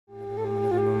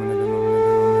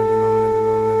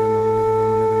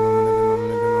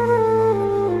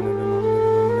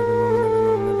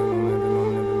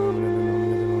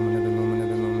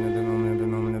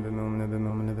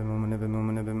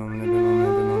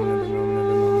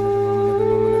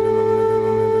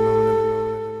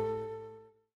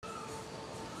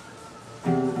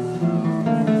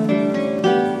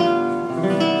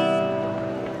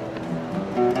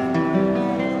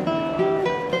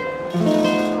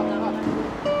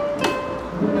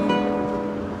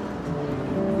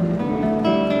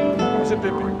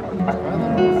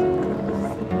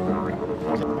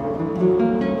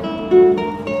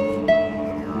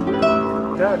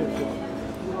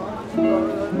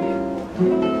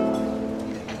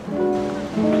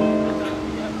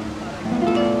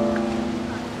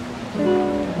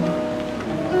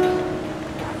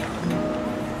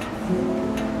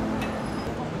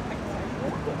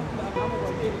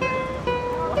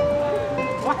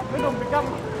belum pegang.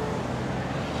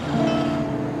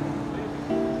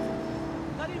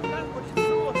 Not even that, but it's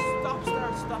so stop,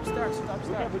 start, stop, start, stop,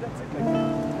 start. Yeah, but that's it.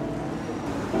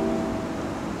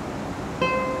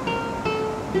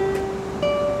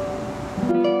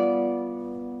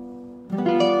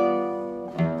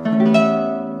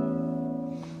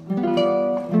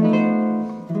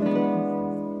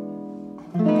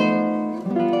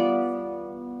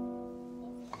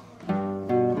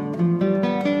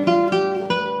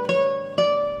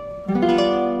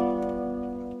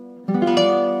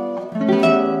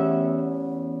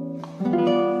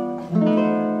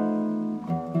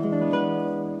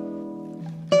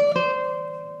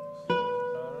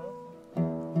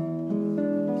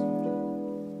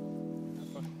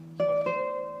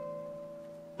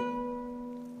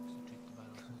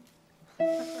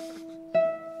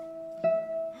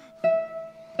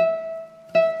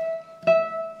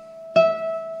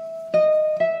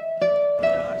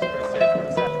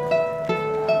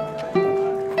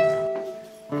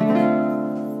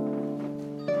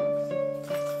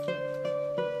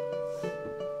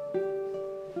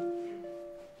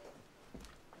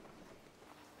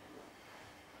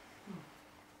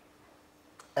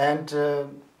 And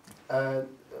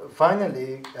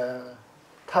finally,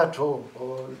 tato,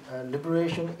 or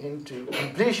liberation into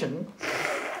completion,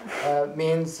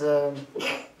 means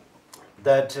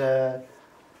that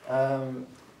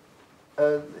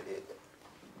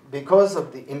because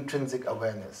of the intrinsic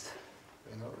awareness,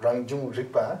 Rangjung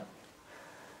Rigpa,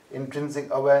 intrinsic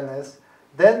awareness,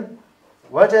 then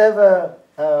whatever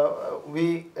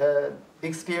we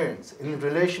experience in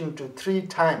relation to 3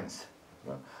 times,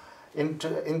 in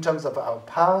terms of our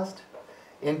past,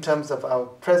 in terms of our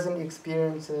present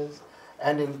experiences,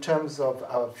 and in terms of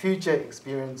our future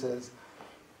experiences,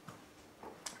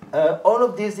 all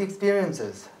of these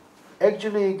experiences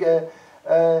actually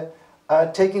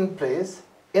are taking place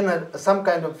in some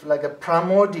kind of like a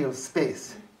primordial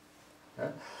space.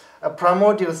 A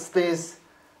primordial space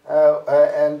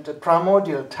and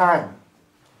primordial time,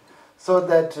 so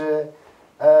that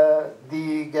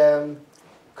the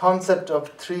concept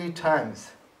of 3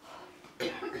 times,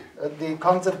 the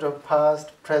concept of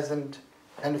past, present,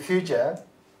 and future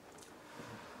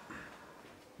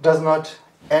does not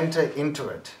enter into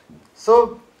it.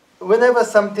 So whenever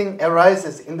something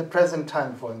arises in the present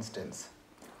time, for instance,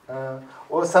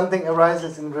 or something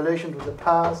arises in relation to the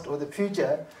past or the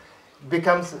future,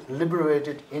 becomes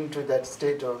liberated into that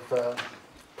state of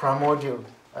primordial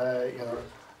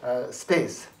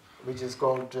space, which is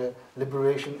called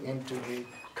liberation into the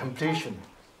completion,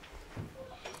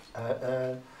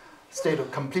 state of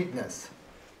completeness.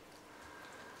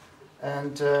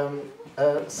 And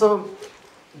so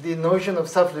the notion of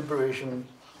self-liberation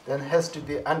then has to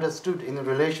be understood in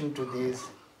relation to these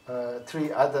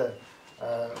 3 other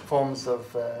forms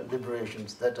of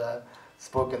liberations that are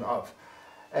spoken of.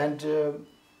 And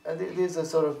these are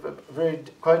sort of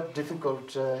quite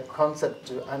difficult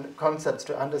concepts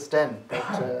to understand,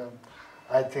 but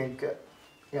I think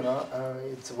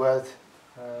it's worth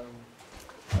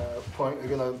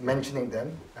mentioning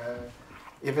them.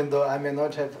 Even though I may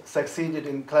not have succeeded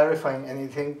in clarifying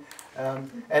anything,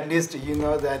 at least you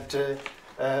know that the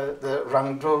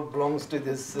Rangdro belongs to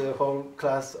this whole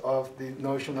class of the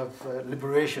notion of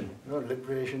liberation,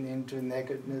 liberation into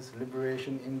nakedness,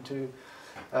 liberation into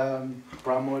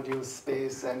primordial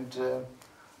space, and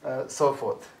so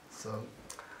forth. So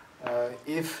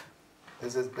if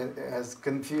this has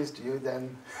confused you,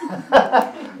 then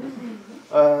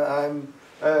I'm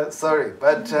sorry,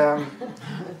 but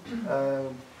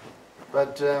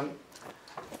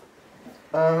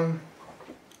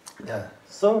yeah.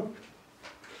 So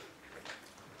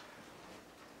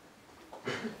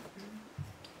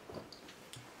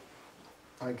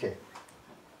okay.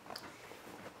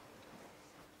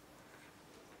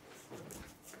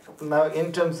 Now,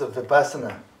 in terms of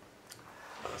Vipassana.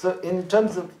 So in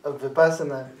terms of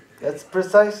Vipassana, that's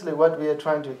precisely what we are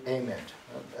trying to aim at,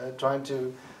 trying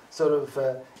to sort of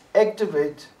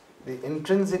activate the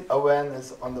intrinsic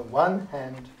awareness on the one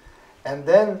hand, and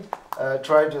then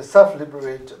try to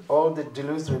self-liberate all the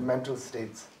delusory mental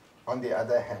states on the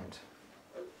other hand.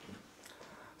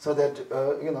 So that,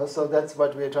 so that's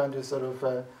what we are trying to sort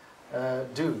of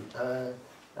do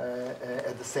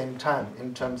at the same time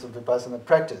in terms of Vipassana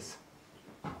practice.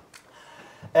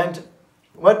 And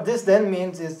what this then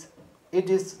means is, it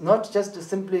is not just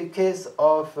simply a case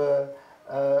of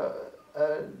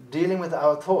dealing with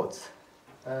our thoughts,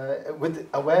 with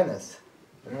awareness.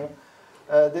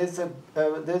 There's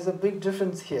a big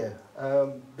difference here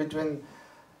between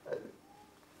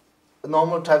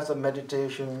normal types of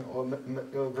meditation or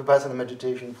Vipassana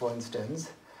meditation, for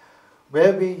instance,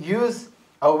 where we use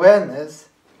awareness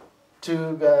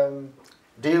to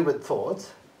deal with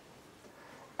thoughts,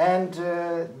 and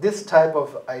this type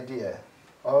of idea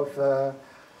of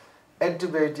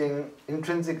activating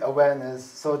intrinsic awareness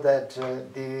so that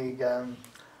the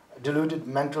deluded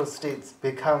mental states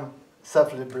become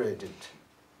self-liberated.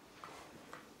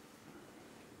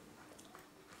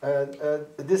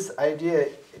 This idea,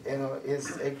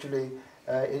 is actually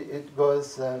it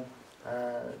goes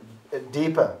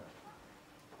deeper,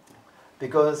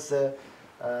 because the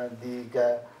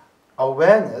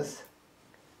awareness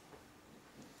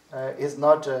is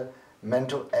not a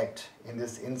mental act in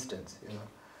this instance,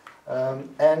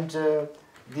 and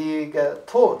the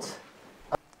thoughts.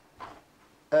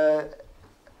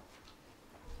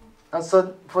 And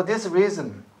so, for this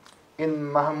reason,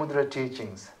 in Mahamudra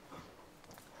teachings,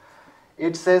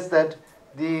 it says that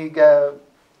the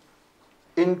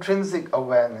intrinsic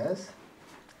awareness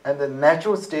and the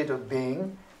natural state of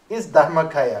being is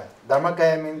Dharmakaya.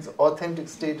 Dharmakaya means authentic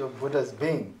state of Buddha's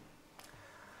being.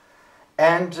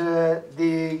 And the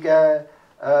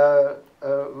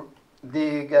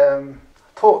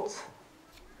thoughts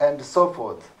and so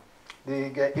forth,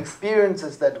 the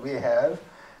experiences that we have,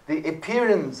 the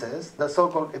appearances, the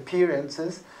so-called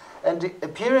appearances, and the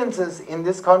appearances in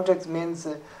this context means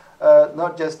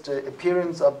not just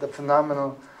appearance of the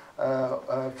phenomena,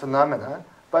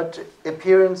 but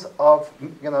appearance of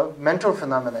mental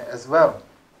phenomena as well.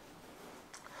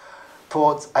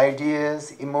 Thoughts,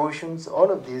 ideas, emotions,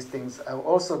 all of these things are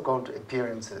also called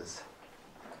appearances.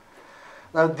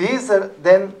 Now these are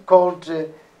then called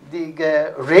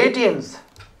the radiance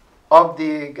of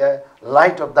the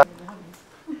light of the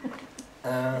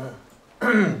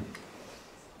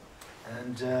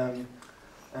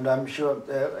and I'm sure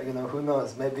who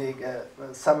knows, maybe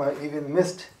some are even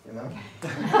missed,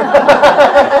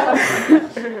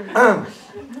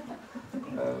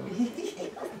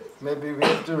 maybe we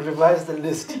have to revise the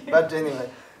list, but anyway.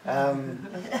 And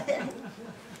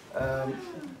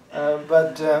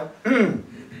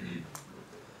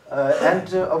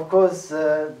of course,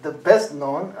 the best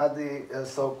known are the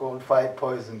so-called 5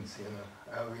 poisons.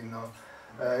 We know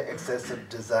excessive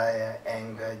desire,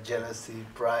 anger, jealousy,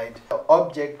 pride.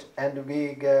 Object, and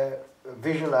we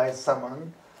visualize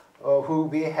someone who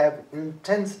we have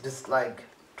intense dislike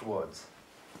towards.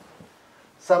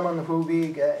 Someone who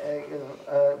we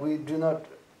do not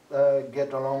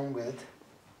get along with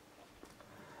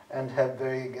and have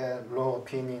very low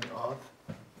opinion of.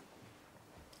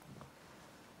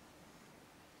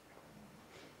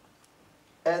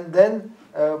 And then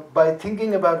by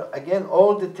thinking about, again,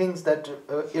 all the things that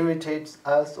irritates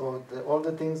us, or all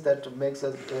the things that makes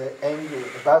us angry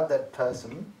about that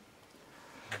person,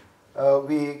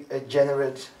 we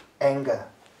generate anger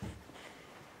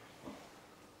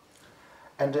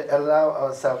and allow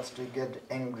ourselves to get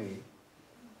angry.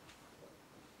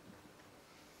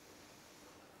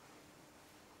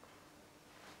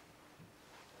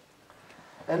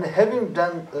 And having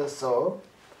done so,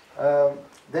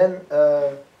 then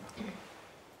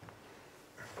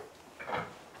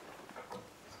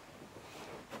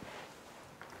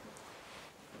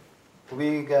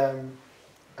we can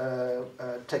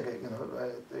take a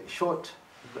short,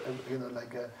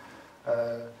 like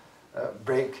a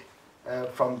break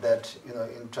from that,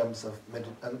 in terms of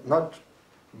not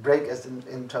break as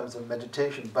in terms of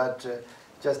meditation, but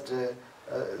just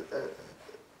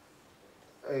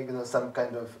some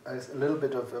kind of a little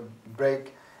bit of a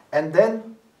break, and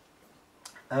then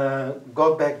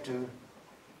go back to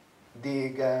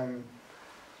the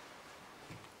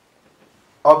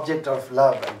object of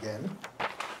love again,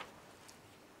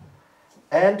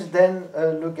 and then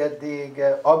look at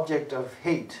the object of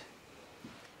hate,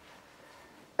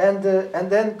 and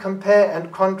then compare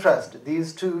and contrast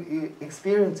these two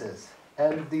experiences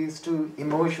and these two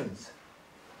emotions,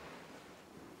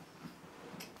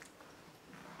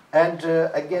 and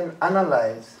again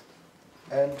analyze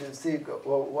and see,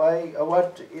 well, why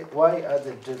are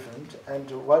they different,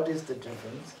 and what is the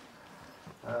difference.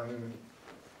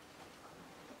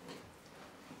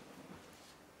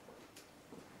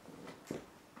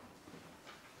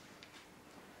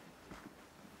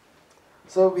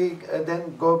 So we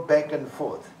then go back and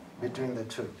forth between the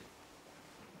two.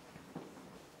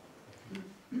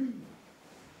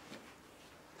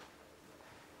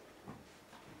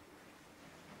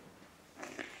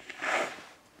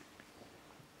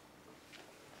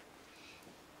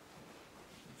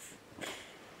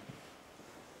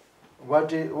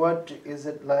 What is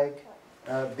it like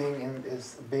having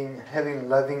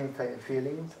loving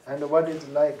feelings, and what is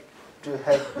it like to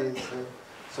have this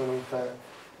sort of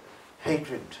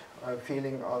hatred, or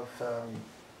feeling of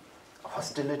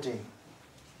hostility.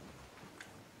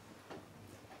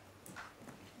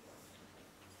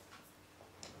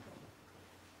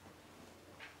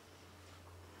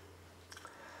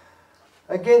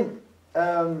 Again,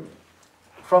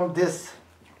 from this,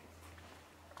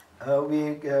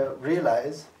 we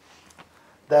realize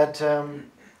that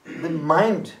the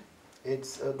mind,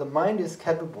 the mind is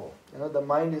capable. The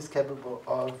mind is capable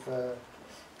of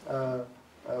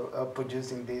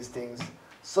producing these things.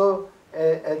 So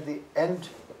at the end,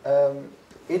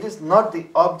 it is not the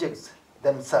objects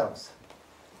themselves,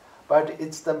 but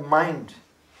it's the mind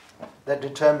that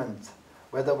determines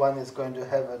whether one is going to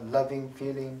have a loving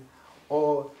feeling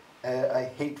or a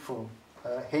hateful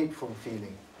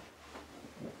feeling.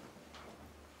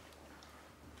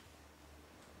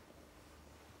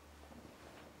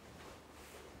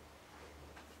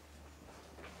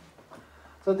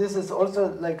 So this is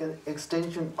also like an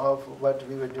extension of what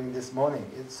we were doing this morning.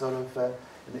 It's sort of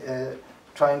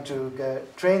trying to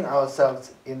train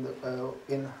ourselves in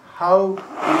how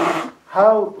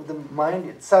the mind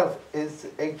itself is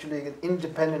actually an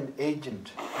independent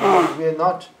agent. We are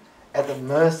not at the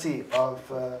mercy of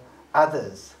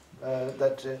others.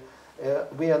 That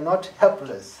we are not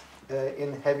helpless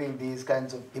in having these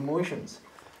kinds of emotions.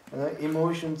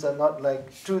 Emotions are not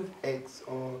like toothaches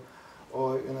or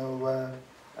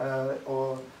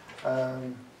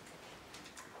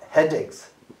headaches.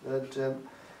 That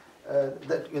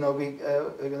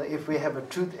if we have a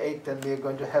toothache, then we are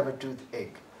going to have a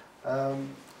toothache.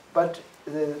 But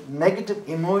the negative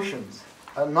emotions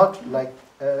are not like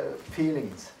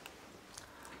feelings.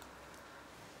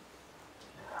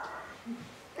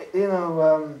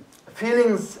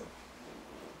 Feelings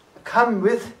come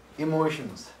with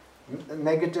emotions,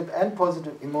 negative and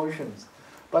positive emotions.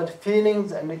 But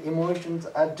feelings and emotions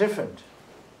are different.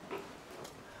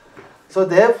 So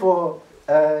therefore,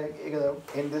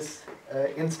 in this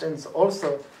instance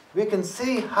also, we can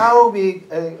see how we,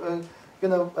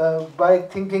 by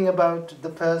thinking about the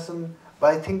person,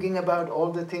 by thinking about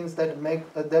all the things that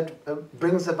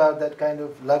brings about that kind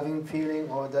of loving feeling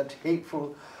or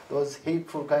those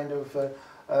hateful kind of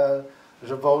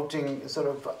revolting, sort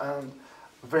of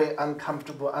very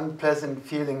uncomfortable, unpleasant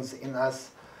feelings in us.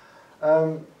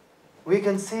 We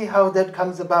can see how that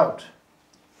comes about.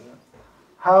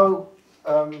 How,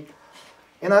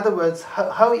 in other words,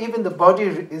 how even the body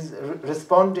is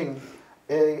responding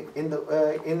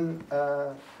in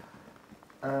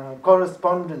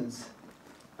correspondence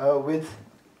with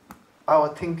our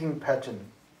thinking pattern.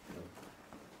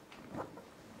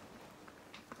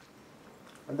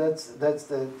 And that's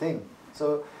the thing.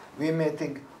 So we may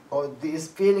think, oh, these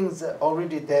feelings are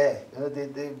already there.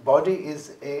 The body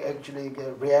is actually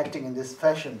reacting in this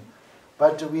fashion.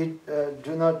 But we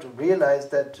do not realize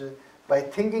that by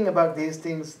thinking about these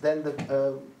things, then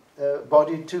the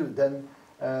body too then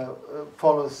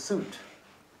follows suit.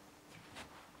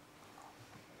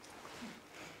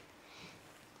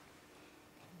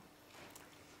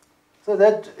 So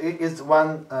that is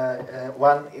one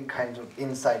kind of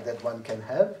insight that one can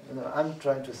have. I'm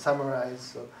trying to summarize,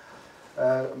 so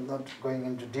I'm not going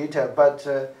into detail, but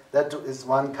that is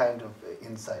one kind of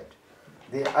insight.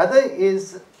 The other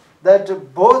is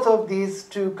that both of these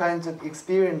two kinds of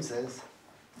experiences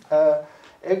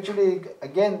actually,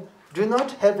 again, do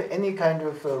not have any kind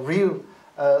of real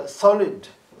solid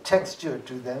texture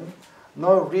to them,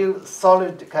 no real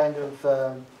solid kind of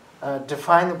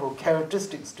definable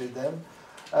characteristics to them.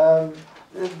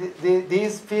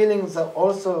 These feelings are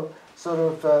also sort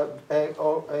of a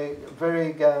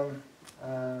very,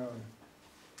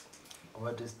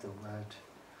 what is the word?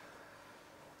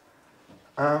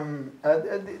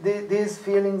 These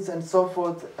feelings and so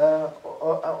forth are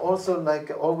also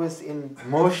like always in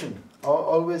motion,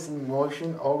 always in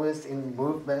motion, always in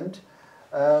movement.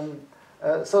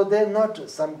 So they're not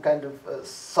some kind of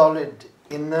solid,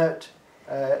 inert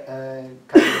kind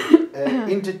of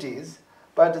entities,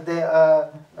 but they are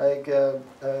like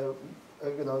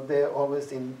they're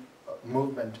always in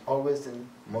movement, always in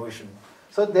motion.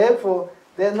 So therefore,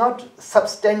 they're not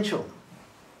substantial.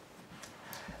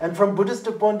 And from Buddhist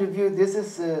point of view, this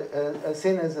is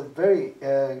seen as a very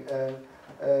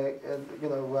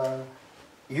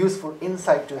useful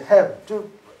insight to have, to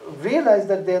realize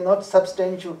that they're not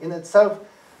substantial in itself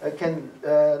can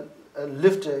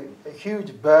lift a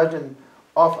huge burden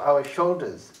off our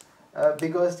shoulders.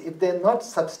 Because if they're not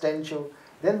substantial,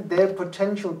 then their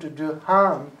potential to do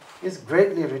harm is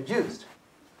greatly reduced.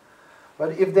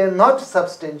 But if they're not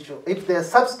substantial, if they're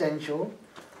substantial,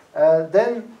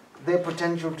 then their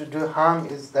potential to do harm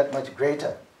is that much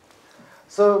greater.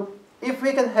 So if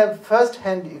we can have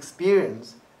first-hand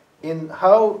experience in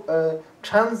how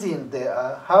transient they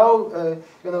are, how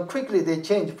quickly they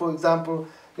change. For example,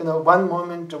 one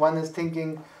moment one is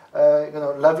thinking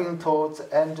loving thoughts,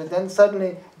 and then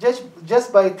suddenly,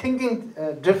 just by thinking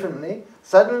differently,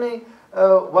 suddenly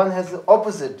one has the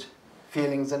opposite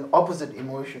feelings and opposite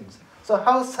emotions. So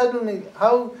how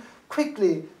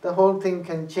quickly the whole thing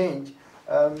can change,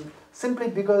 simply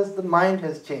because the mind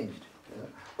has changed.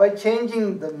 By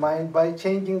changing the mind, by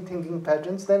changing thinking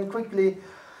patterns, then quickly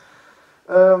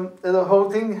the whole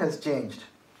thing has changed.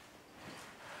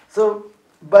 So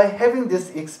by having this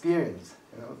experience,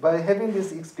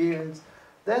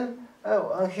 then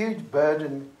a huge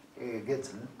burden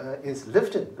is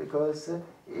lifted, because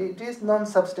it is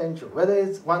non-substantial. Whether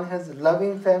one has a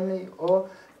loving family or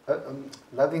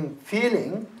loving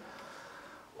feeling,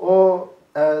 or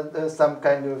there's some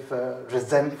kind of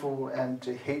resentful and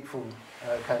hateful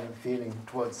kind of feeling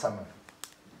towards someone.